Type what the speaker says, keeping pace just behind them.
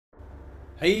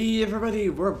Hey everybody,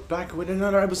 we're back with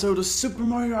another episode of Super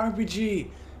Mario RPG.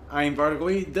 I'm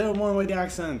ParticleWii, the one with the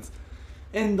accent.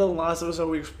 In the last episode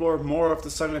we explored more of the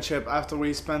Sunken Chip after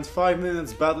we spent 5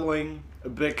 minutes battling a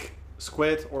big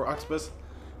squid or octopus.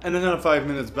 And another 5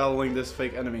 minutes battling this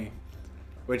fake enemy.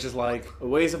 Which is like a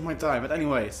waste of my time, but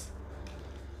anyways.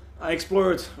 I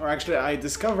explored, or actually I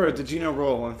discovered the Geno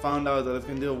roll and found out that it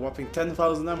can deal a whopping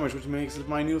 10,000 damage, which makes it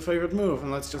my new favorite move.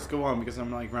 And let's just go on because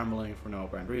I'm like rambling for no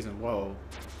apparent reason. Whoa.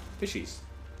 Fishies.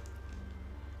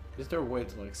 Is there a way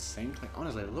to like sink? Like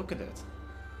honestly, look at it.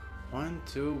 1,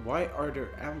 2, why are there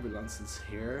ambulances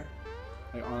here?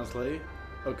 Like honestly.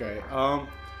 Okay,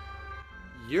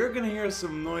 you're gonna hear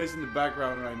some noise in the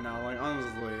background right now, like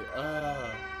honestly.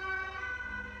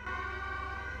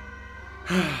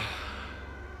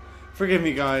 Forgive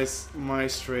me guys, my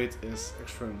street is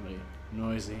extremely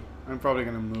noisy. I'm probably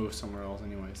gonna move somewhere else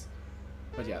anyways.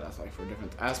 But yeah, that's like for a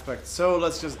different aspect. So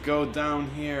let's just go down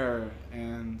here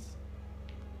and...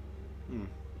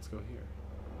 let's go here.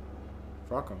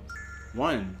 Frog coins.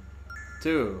 1,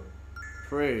 2,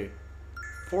 3,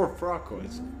 4 frog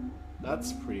coins.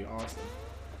 That's pretty awesome.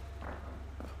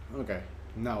 Okay,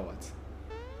 now what?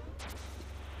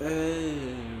 Oh.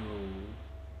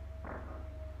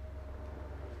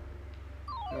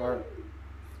 There are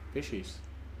fishies.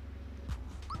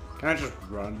 Can I just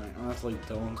run? I honestly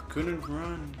couldn't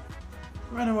run.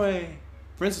 Run away!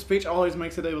 Princess Peach always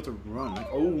makes it able to run. Like,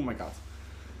 oh my god.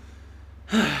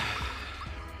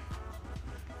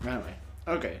 Ran away.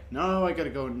 Okay, now I gotta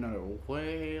go another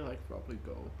way. Like, probably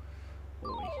go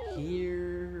over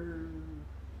here.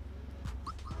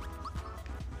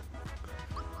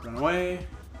 Run away.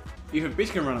 Even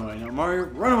Peach can run away. No, Mario,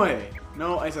 run away!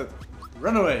 No, I said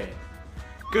run away!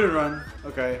 Couldn't run.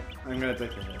 Okay, I'm gonna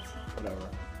take the hit. Whatever.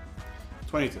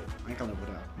 22. I can live with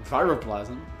that.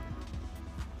 Viroplasm.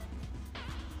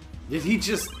 Did he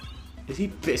just... Is he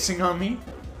pissing on me?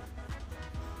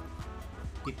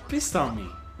 He pissed on me.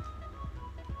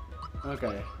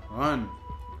 Okay. Run.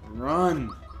 Run.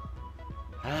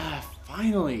 Ah,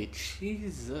 finally.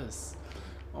 Jesus.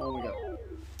 Oh my god.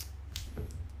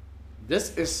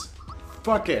 This is...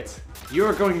 Fuck it.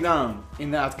 You're going down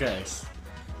in that case.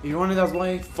 If you want it that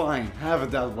way, fine, have it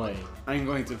that way. I'm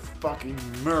going to fucking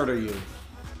murder you.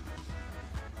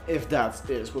 If that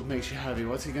is what makes you happy,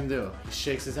 what's he gonna do? He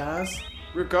shakes his ass?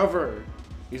 Recover!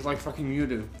 He's like fucking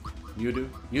Mewtwo.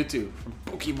 Mewtwo from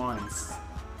Pokemons.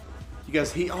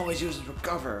 Because he always uses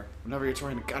recover whenever you're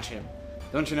trying to catch him.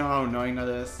 Don't you know how annoying that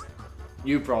is?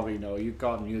 You probably know, you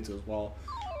caught Mewtwo as well.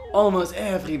 Almost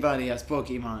everybody has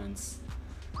Pokemons.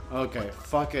 Okay,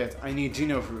 fuck it. I need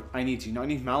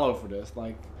Mallow for this.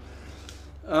 Like,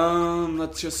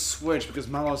 let's just switch because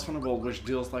Mallow is Thunderbolt, which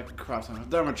deals like a crap ton of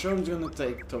damage. So I'm gonna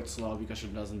take Toad Slow because she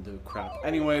doesn't do crap.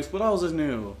 Anyways, what else is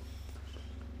new?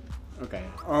 Okay,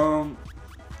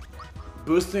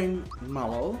 boosting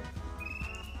Mallow.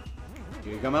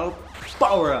 Here you go, Mallow.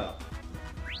 Power up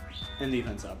and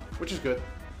defense up, which is good.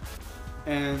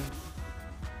 And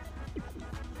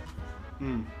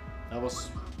that was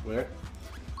weird.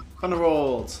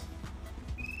 Thunderbolt!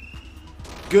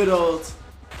 Good old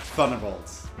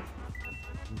Thunderbolt.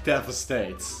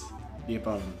 Devastates the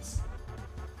opponents.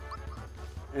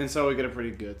 And so we get a pretty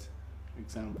good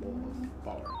example of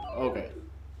power. Okay.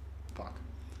 Fuck.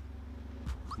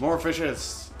 More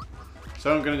fishes!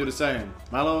 So I'm gonna do the same.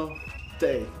 Mallow,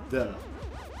 take the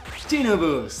Geno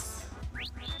boost!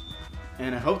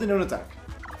 And I hope they don't attack.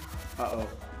 Uh-oh.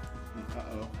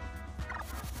 Uh-oh.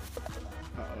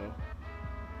 Uh-oh.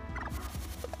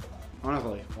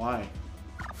 Honestly, why?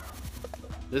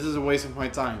 This is a waste of my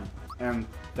time and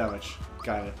damage.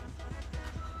 Got it.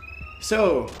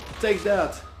 So, take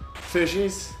that,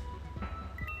 fishies.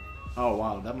 Oh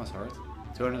wow, that must hurt.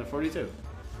 242.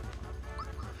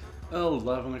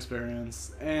 11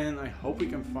 experience, and I hope we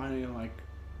can finally like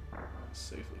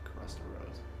safely cross the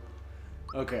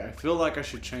road. Okay, I feel like I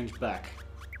should change back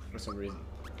for some reason.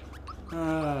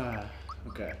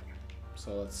 Okay.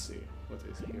 So let's see. What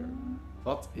is here?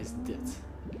 What is this?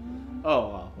 Oh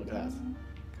wow, look at that.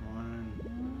 Come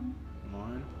on. Come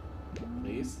on.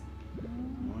 Please.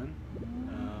 Come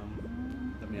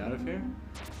on. Let me out of here?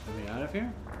 Let me out of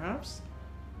here, perhaps?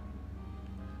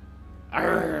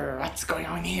 Arrgh, what's going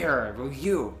on here? Who are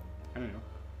you? I don't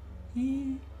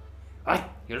know. What?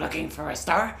 You're looking for a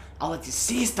star? I'll let you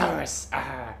see stars.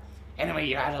 Anyway,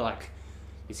 you're out of luck.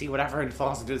 You see, whatever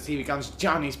falls into the sea becomes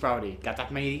Johnny's property. Got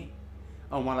that, matey?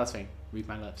 Oh, one last thing. Read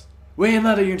my lips. We ain't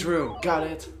letting you through. Got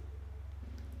it.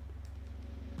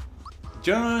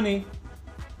 Johnny.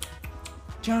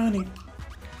 Johnny.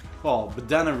 Well,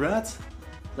 banana red.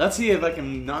 Let's see if I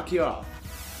can knock you off.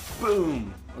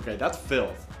 Boom. Okay, that's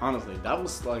filth. Honestly, that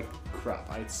was like crap.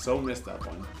 I so missed that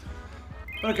one.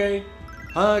 Okay,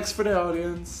 hugs for the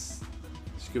audience.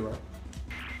 Skewer.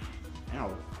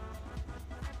 Ow.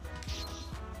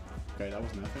 Okay, that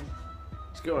was nothing.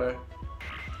 Skewer.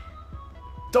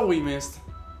 Oh, we missed.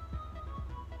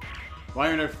 Why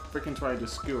aren't I freaking trying to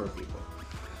skewer people?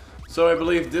 So I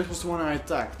believe this was the one I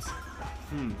attacked.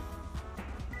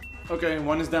 Okay,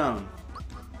 one is down.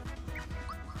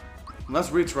 Let's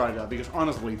retry that, because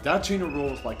honestly, that chain of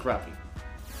rolls like crappy.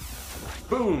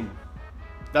 Boom!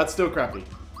 That's still crappy.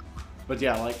 But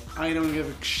yeah, like, I don't give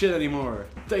a shit anymore.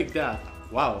 Take that.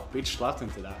 Wow, Peach slapped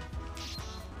into that.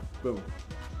 Boom.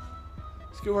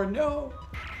 Skewer, no!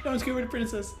 Don't skewer the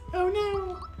princess. Oh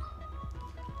no!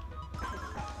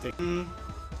 Take.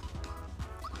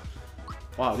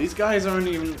 Wow, these guys aren't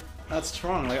even that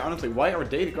strong. Like, honestly, why are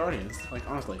they the guardians? Like,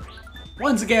 honestly.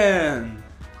 Once again!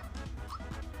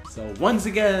 So, once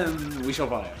again, we shall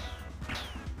fire.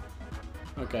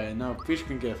 Okay, now Peach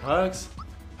can give hugs.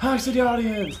 Hugs to the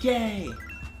audience! Yay!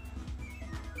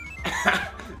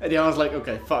 And the audience like,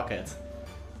 okay, fuck it.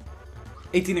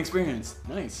 18 experience.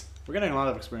 Nice. We're getting a lot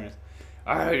of experience.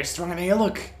 Alright, you're stronger than you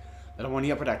look. I don't want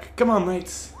the upper deck. Come on,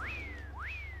 mates.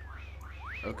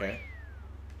 Okay.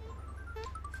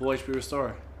 Full HP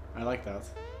restore. I like that.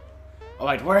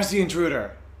 Alright, where's the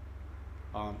intruder?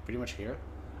 Pretty much here.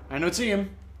 I don't see him.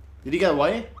 Did he get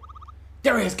away?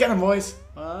 There he is! Get him, boys!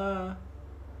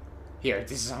 Here,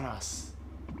 this is on us.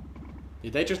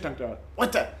 Did they just knock out?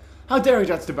 What the? How dare you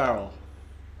touch the barrel?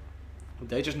 Did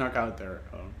they just knock out their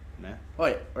own? Nah.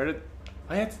 Wait, where did...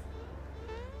 What?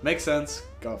 Makes sense.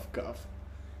 Cough, cough.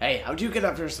 Hey, how'd you get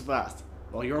up here so fast?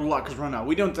 Well, your luck has run out.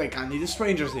 We don't take kindly to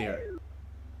strangers here.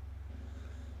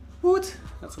 What?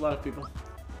 That's a lot of people.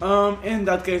 In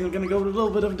that case, I'm gonna go with a little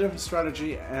bit of a different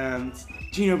strategy and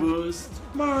Geno Boost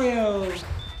Mario.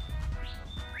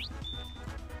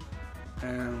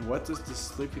 And what does the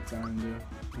sleepy time do?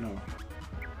 No.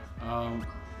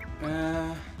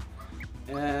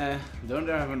 Don't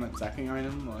I have an attacking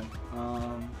item? Like,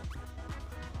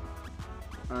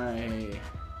 I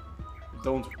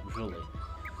don't really.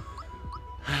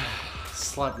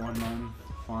 Slap one man.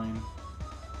 Fine.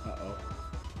 Uh-oh.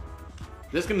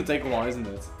 This is gonna take a while, isn't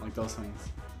it? Like those things.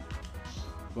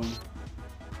 Boom.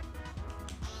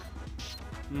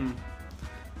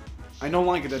 I don't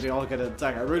like it that they all get an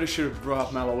attack. I really should have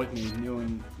brought Mallow with me,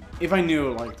 knowing... If I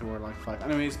knew, like, there were, like, 5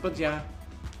 enemies. But yeah.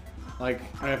 Like,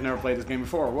 I have never played this game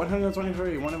before.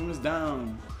 123, one of them is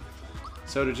down.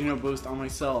 So the Geno Boost on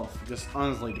myself. Because,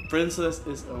 honestly, the princess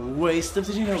is a waste of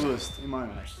the Geno Boost, in my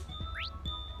eyes.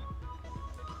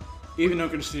 Even though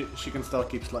she can still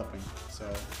keep slapping.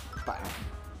 So... Bam.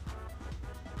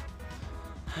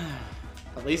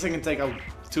 At least I can take out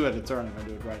 2 at a turn if I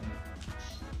do it right now.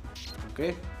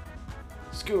 Okay.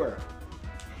 Skewer.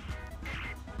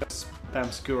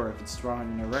 Spam skewer if it's stronger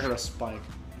than a regular spike.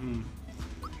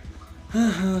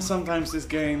 Sometimes this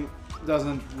game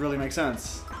doesn't really make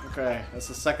sense. Okay, that's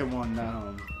the second one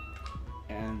down.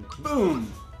 And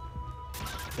boom!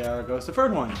 There goes the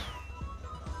third one.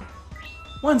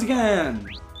 Once again!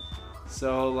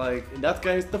 So, like, in that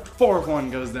case, the fourth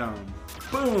one goes down.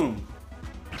 Boom!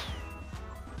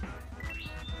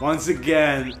 Once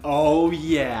again, oh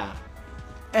yeah!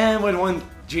 And with one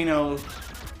Geno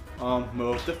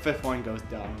move, the fifth one goes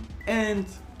down. And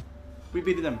we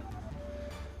beat them.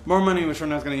 More money which we're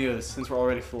not gonna use, since we're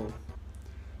already full.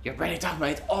 You're ready to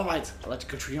mate? Alright, I'll let you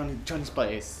go through Johnny's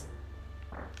place.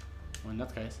 Well, in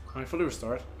that case, I'm fully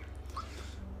restored.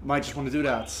 Might just want to do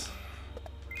that.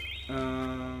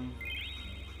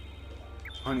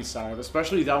 Honey side,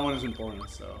 especially that one is important,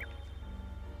 so.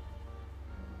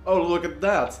 Oh, look at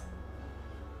that!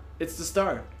 It's the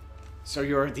star. So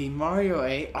you're the Mario,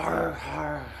 eh? Arr,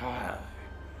 arr, arr.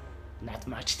 Not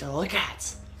much to look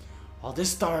at. Well,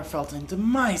 this star fell into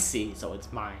my sea, so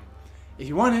it's mine. If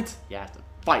you want it, you have to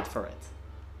fight for it.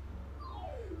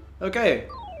 Okay.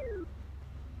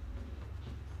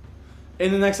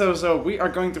 In the next episode, we are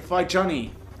going to fight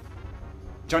Johnny.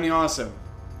 Johnny Awesome.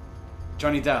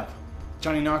 Johnny Depp.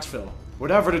 Johnny Knoxville.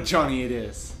 Whatever the Johnny it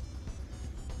is.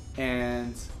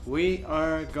 And we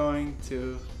are going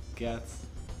to get...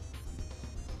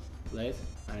 late?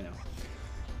 I know.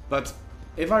 But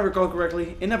if I recall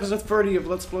correctly, in episode 30 of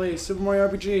Let's Play Super Mario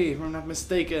RPG, if I'm not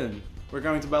mistaken, we're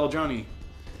going to battle Johnny.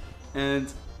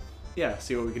 And yeah,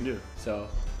 see what we can do. So,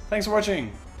 thanks for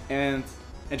watching, and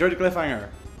enjoy the cliffhanger,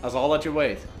 as I'll let you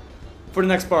wait for the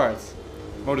next part,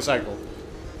 motorcycle,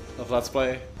 of Let's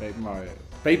Play Paper Mario.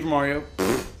 Paper Mario,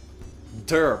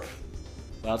 derp.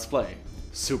 Let's Play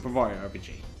Super Mario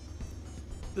RPG.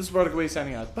 This is ParticleWii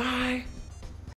signing out. Bye!